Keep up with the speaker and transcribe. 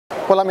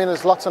Well, I mean,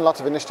 there's lots and lots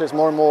of initiatives,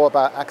 more and more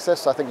about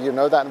access. I think you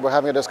know that, and we're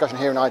having a discussion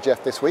here in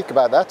IGF this week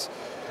about that.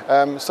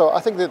 So I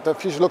think that the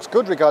future looks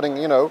good regarding,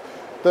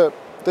 the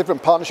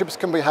different partnerships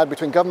can be had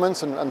between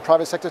governments and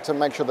private sector to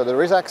make sure that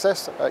there is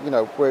access. We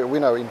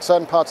know in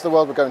certain parts of the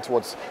world we're going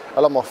towards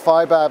a lot more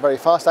fibre, very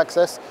fast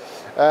access.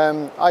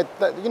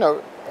 But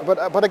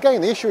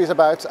again, the issue is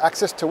about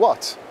access to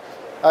what?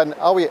 And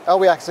are we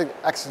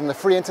accessing the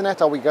free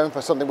internet? Are we going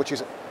for something which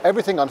is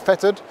everything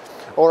unfettered?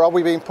 Or are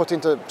we being put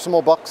into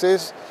small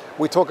boxes?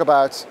 We talk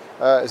about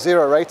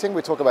zero rating,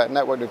 we talk about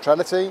network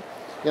neutrality.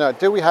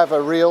 Do we have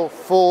a real,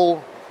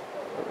 full,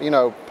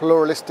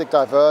 pluralistic,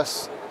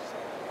 diverse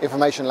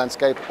information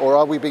landscape, or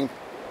are we being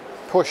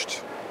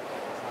pushed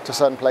to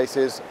certain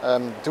places?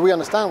 Do we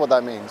understand what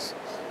that means?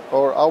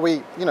 Or are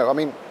we,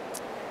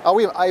 are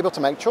we able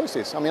to make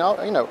choices?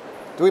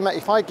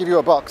 If I give you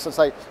a box and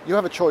say, you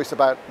have a choice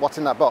about what's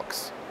in that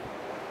box,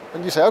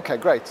 and you say, okay,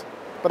 great.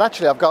 But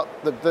actually I've got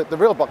the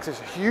real box is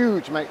a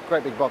huge,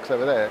 great big box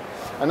over there.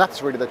 And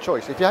that's really the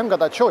choice. If you haven't got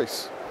that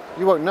choice,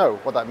 you won't know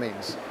what that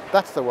means.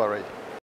 That's the worry.